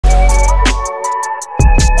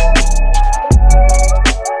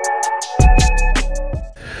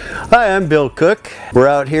Hi, I'm Bill Cook. We're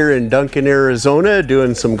out here in Duncan, Arizona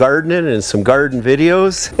doing some gardening and some garden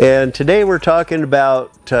videos. And today we're talking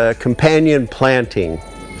about companion planting.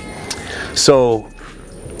 So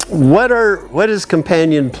what does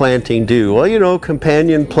companion planting do? Well, you know,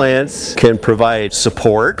 companion plants can provide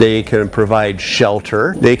support, they can provide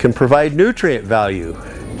shelter, they can provide nutrient value.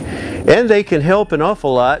 And they can help an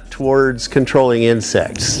awful lot towards controlling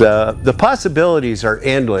insects. The possibilities are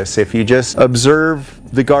endless if you just observe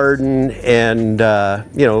the garden and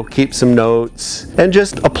you know, keep some notes and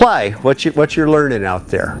just apply what you're learning out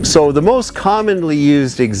there. So the most commonly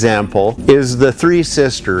used example is the Three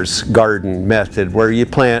Sisters garden method, where you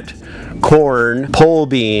plant corn, pole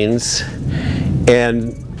beans,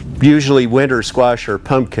 and usually winter squash or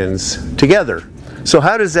pumpkins together. So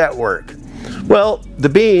how does that work? Well, the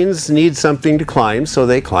beans need something to climb, so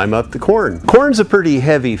they climb up the corn. Corn's a pretty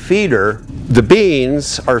heavy feeder. The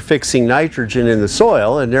beans are fixing nitrogen in the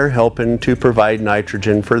soil, and they're helping to provide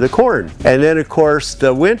nitrogen for the corn. And then, of course,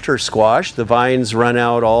 the winter squash, the vines run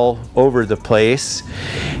out all over the place,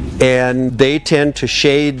 and they tend to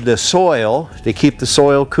shade the soil. They keep the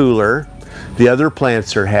soil cooler. The other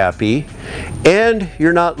plants are happy, and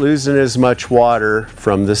you're not losing as much water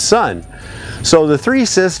from the sun. So the Three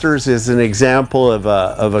Sisters is an example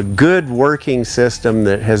of a good working system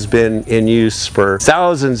that has been in use for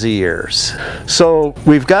thousands of years. So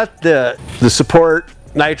we've got the support,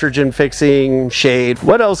 nitrogen fixing, shade.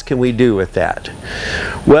 What else can we do with that?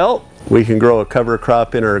 Well, we can grow a cover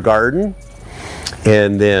crop in our garden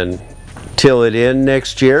and then till it in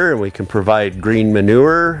next year, and we can provide green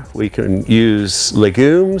manure. We can use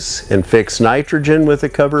legumes and fix nitrogen with a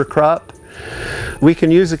cover crop. We can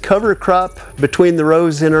use a cover crop between the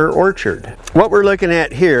rows in our orchard. What we're looking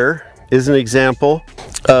at here is an example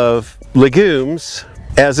of legumes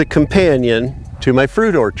as a companion to my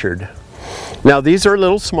fruit orchard. Now, these are a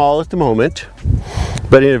little small at the moment,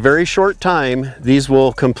 but in a very short time these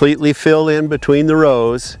will completely fill in between the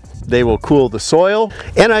rows. They will cool the soil,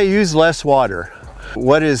 and I use less water.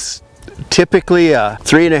 What is typically a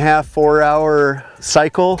 3.5–4 hour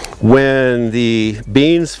cycle, when the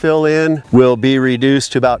beans fill in, will be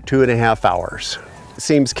reduced to about 2.5 hours. It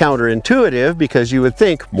seems counterintuitive because you would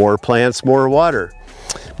think more plants, more water.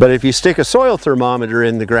 But if you stick a soil thermometer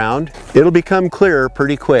in the ground, it'll become clear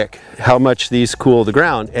pretty quick how much these cool the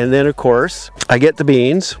ground. And then, of course, I get the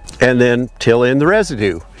beans and then till in the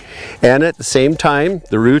residue. And at the same time,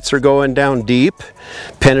 the roots are going down deep,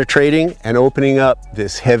 penetrating and opening up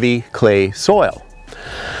this heavy clay soil.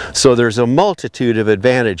 So there's a multitude of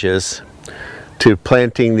advantages to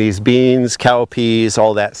planting these beans, cowpeas,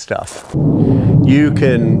 all that stuff. You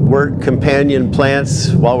can work companion plants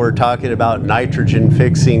while we're talking about nitrogen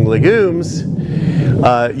fixing legumes.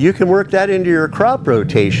 You can work that into your crop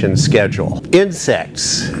rotation schedule.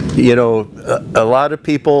 Insects, you know, a lot of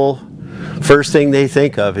people, first thing they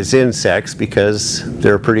think of is insects because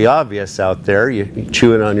they're pretty obvious out there. You're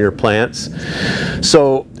chewing on your plants.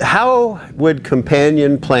 So how would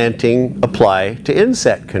companion planting apply to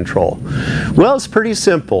insect control? Well, it's pretty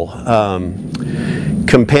simple.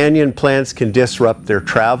 Companion plants can disrupt their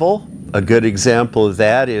travel. A good example of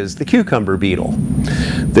that is the cucumber beetle.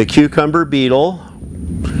 The cucumber beetle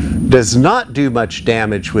does not do much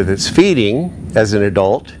damage with its feeding as an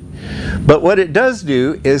adult. But what it does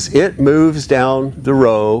do is it moves down the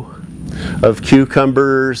row of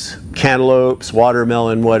cucumbers, cantaloupes,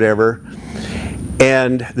 watermelon, whatever,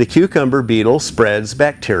 and the cucumber beetle spreads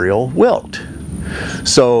bacterial wilt.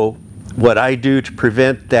 So what I do to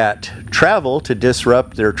prevent that travel, to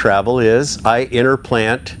disrupt their travel, is I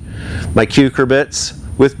interplant my cucurbits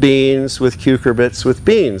with beans, with cucurbits with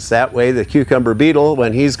beans. That way the cucumber beetle,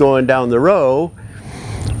 when he's going down the row,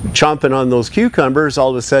 chomping on those cucumbers, all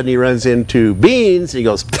of a sudden he runs into beans and he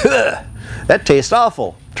goes, that tastes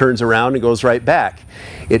awful. Turns around and goes right back.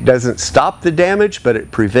 It doesn't stop the damage, but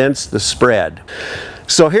it prevents the spread.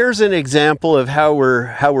 So here's an example of how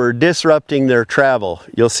we're disrupting their travel.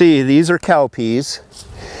 You'll see these are cowpeas,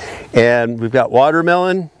 and we've got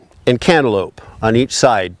watermelon and cantaloupe on each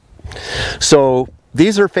side. So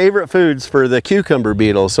these are favorite foods for the cucumber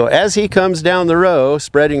beetle. So as he comes down the row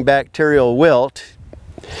spreading bacterial wilt,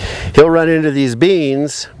 he'll run into these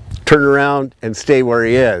beans, turn around and stay where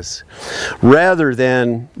he is, rather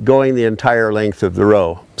than going the entire length of the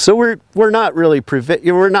row. So we're not really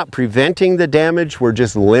preventing the damage, we're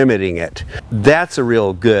just limiting it. That's a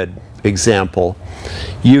real good example.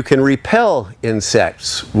 You can repel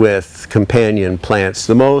insects with companion plants.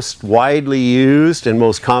 The most widely used and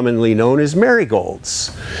most commonly known is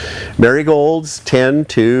marigolds. Marigolds tend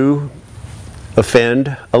to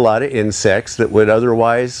offend a lot of insects that would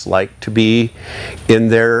otherwise like to be in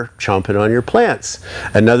there chomping on your plants.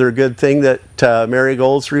 Another good thing that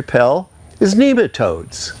marigolds repel is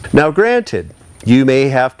nematodes. Now granted, you may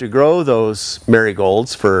have to grow those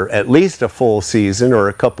marigolds for at least a full season or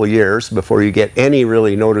a couple years before you get any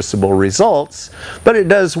really noticeable results, but it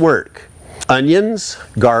does work. Onions,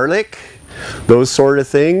 garlic, those sort of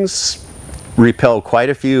things repel quite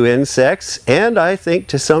a few insects, and I think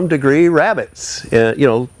to some degree rabbits, you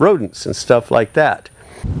know, rodents and stuff like that.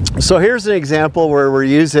 So here's an example where we're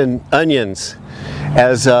using onions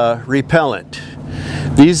as a repellent.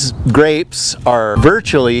 These grapes are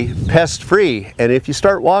virtually pest-free, and if you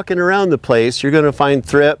start walking around the place, you're going to find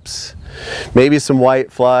thrips, maybe some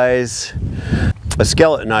white flies, a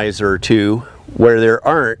skeletonizer or two where there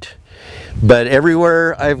aren't. But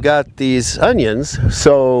everywhere I've got these onions,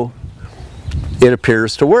 so it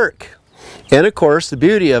appears to work. And of course, the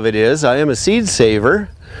beauty of it is I am a seed saver.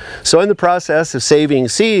 So in the process of saving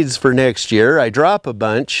seeds for next year, I drop a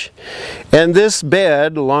bunch, and this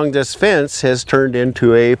bed along this fence has turned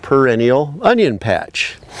into a perennial onion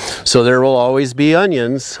patch. So there will always be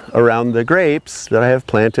onions around the grapes that I have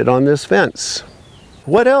planted on this fence.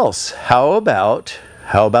 What else? How about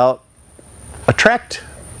attract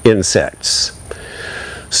insects?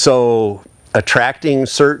 So attracting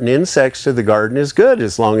certain insects to the garden is good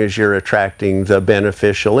as long as you're attracting the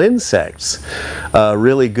beneficial insects. A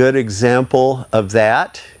really good example of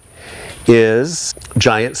that is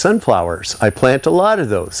giant sunflowers. I plant a lot of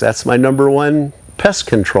those. That's my #1 pest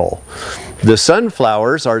control. The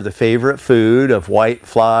sunflowers are the favorite food of white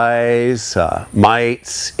flies,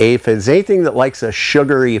 mites, aphids, anything that likes a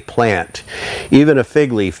sugary plant, even a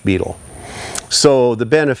fig leaf beetle. So the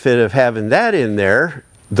benefit of having that in there,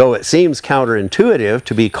 though it seems counterintuitive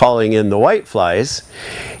to be calling in the white flies,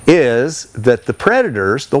 is that the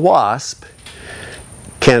predators, the wasp,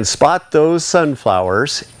 can spot those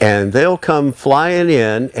sunflowers and they'll come flying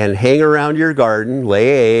in and hang around your garden,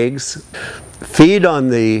 lay eggs, feed on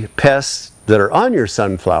the pests that are on your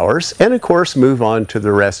sunflowers, and of course move on to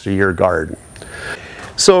the rest of your garden.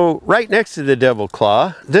 So right next to the devil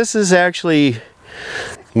claw, this is actually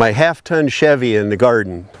my half-ton Chevy in the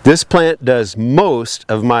garden. This plant does most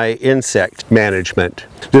of my insect management.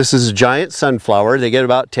 This is a giant sunflower. They get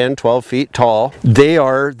about 10-12 feet tall. They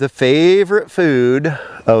are the favorite food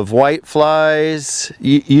of white flies,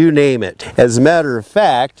 you name it. As a matter of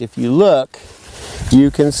fact, if you look, you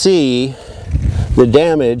can see the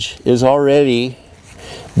damage is already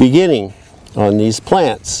beginning on these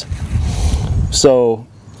plants. So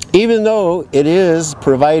even though it is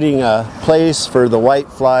providing a place for the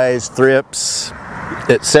white flies, thrips,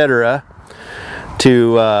 etc.,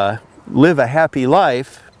 to live a happy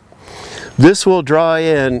life, this will draw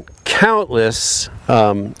in countless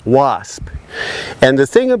wasp. And the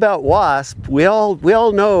thing about wasp, we all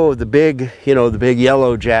know the big, the big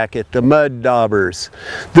yellow jacket, the mud daubers,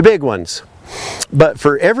 the big ones. But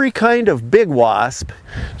for every kind of big wasp,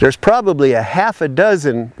 there's probably a half a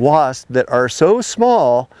dozen wasps that are so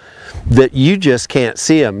small that you just can't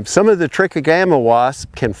see them. Some of the trichogramma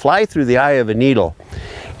wasps can fly through the eye of a needle.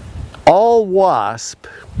 All wasps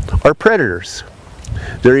are predators.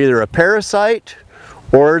 They're either a parasite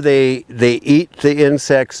or they eat the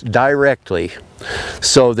insects directly.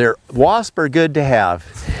 So wasps are good to have.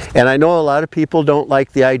 And I know a lot of people don't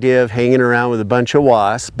like the idea of hanging around with a bunch of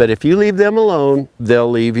wasps, but if you leave them alone, they'll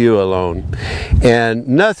leave you alone. And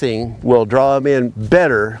nothing will draw them in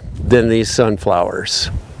better than these sunflowers.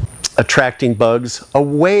 Attracting bugs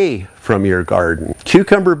away from your garden.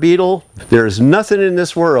 Cucumber beetle, there's nothing in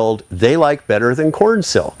this world they like better than corn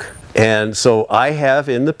silk. And so I have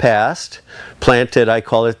in the past planted, I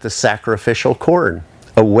call it the sacrificial corn,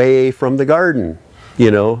 away from the garden,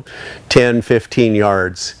 10, 15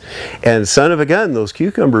 yards. And son of a gun, those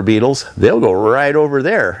cucumber beetles, they'll go right over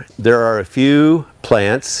there. There are a few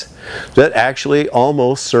plants that actually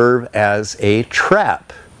almost serve as a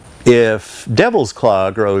trap. If devil's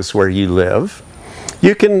claw grows where you live,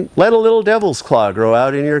 you can let a little devil's claw grow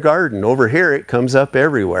out in your garden. Over here it comes up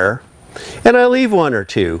everywhere. And I leave one or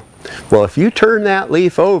two. Well, if you turn that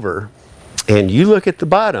leaf over and you look at the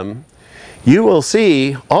bottom, you will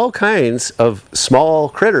see all kinds of small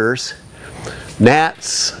critters,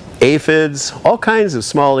 gnats, aphids, all kinds of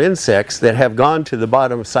small insects that have gone to the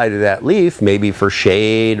bottom side of that leaf, maybe for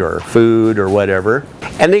shade or food or whatever,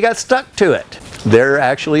 and they got stuck to it. They're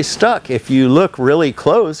actually stuck. If you look really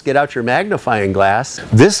close, get out your magnifying glass,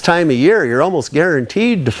 this time of year you're almost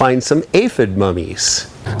guaranteed to find some aphid mummies.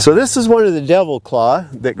 So this is one of the devil claw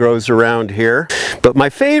that grows around here, but my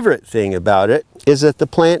favorite thing about it is that the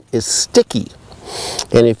plant is sticky.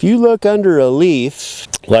 And if you look under a leaf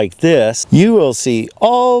like this, you will see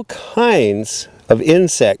all kinds of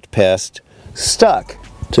insect pests stuck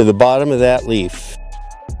to the bottom of that leaf.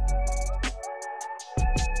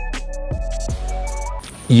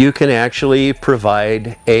 You can actually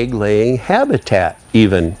provide egg-laying habitat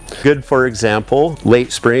even. Good, for example,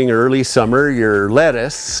 late spring, early summer, your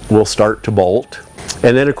lettuce will start to bolt.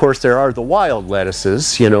 And then of course there are the wild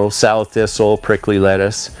lettuces, you know, sow thistle, prickly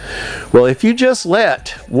lettuce. Well, if you just let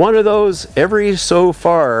one of those every so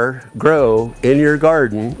far grow in your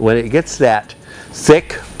garden, when it gets that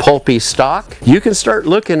thick, pulpy stalk, you can start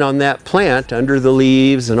looking on that plant under the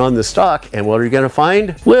leaves and on the stalk, and what are you going to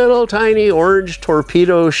find? Little tiny orange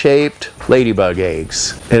torpedo-shaped ladybug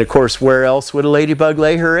eggs. And of course, where else would a ladybug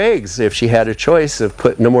lay her eggs if she had a choice of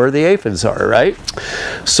putting them where the aphids are, right?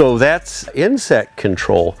 So that's insect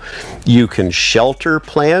control. You can shelter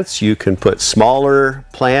plants, you can put smaller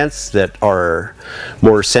plants that are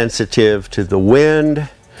more sensitive to the wind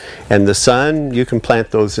and the sun. You can plant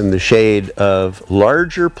those in the shade of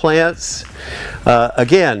larger plants.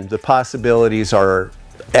 Again, the possibilities are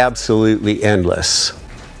absolutely endless.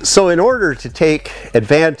 So in order to take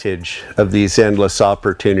advantage of these endless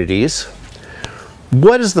opportunities,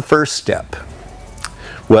 what is the first step?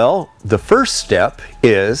 Well, the first step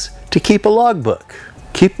is to keep a logbook.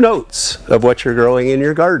 Keep notes of what you're growing in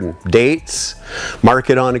your garden. Dates, mark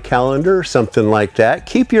it on a calendar, something like that.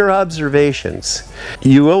 Keep your observations.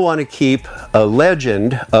 You will want to keep a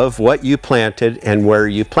legend of what you planted and where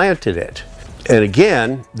you planted it. And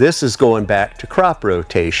again, this is going back to crop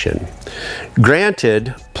rotation.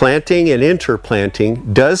 Granted, planting and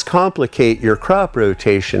interplanting does complicate your crop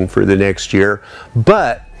rotation for the next year,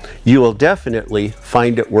 but you will definitely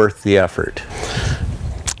find it worth the effort.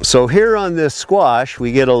 So here on this squash,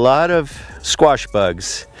 we get a lot of squash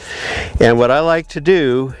bugs. And what I like to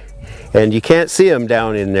do, and you can't see them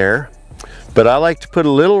down in there, but I like to put a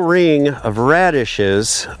little ring of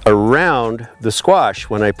radishes around the squash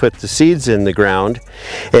when I put the seeds in the ground.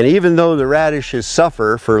 And even though the radishes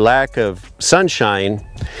suffer for lack of sunshine,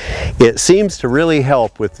 it seems to really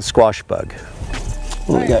help with the squash bug.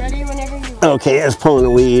 Ready whenever you want. Okay, I was pulling a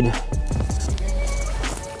weed.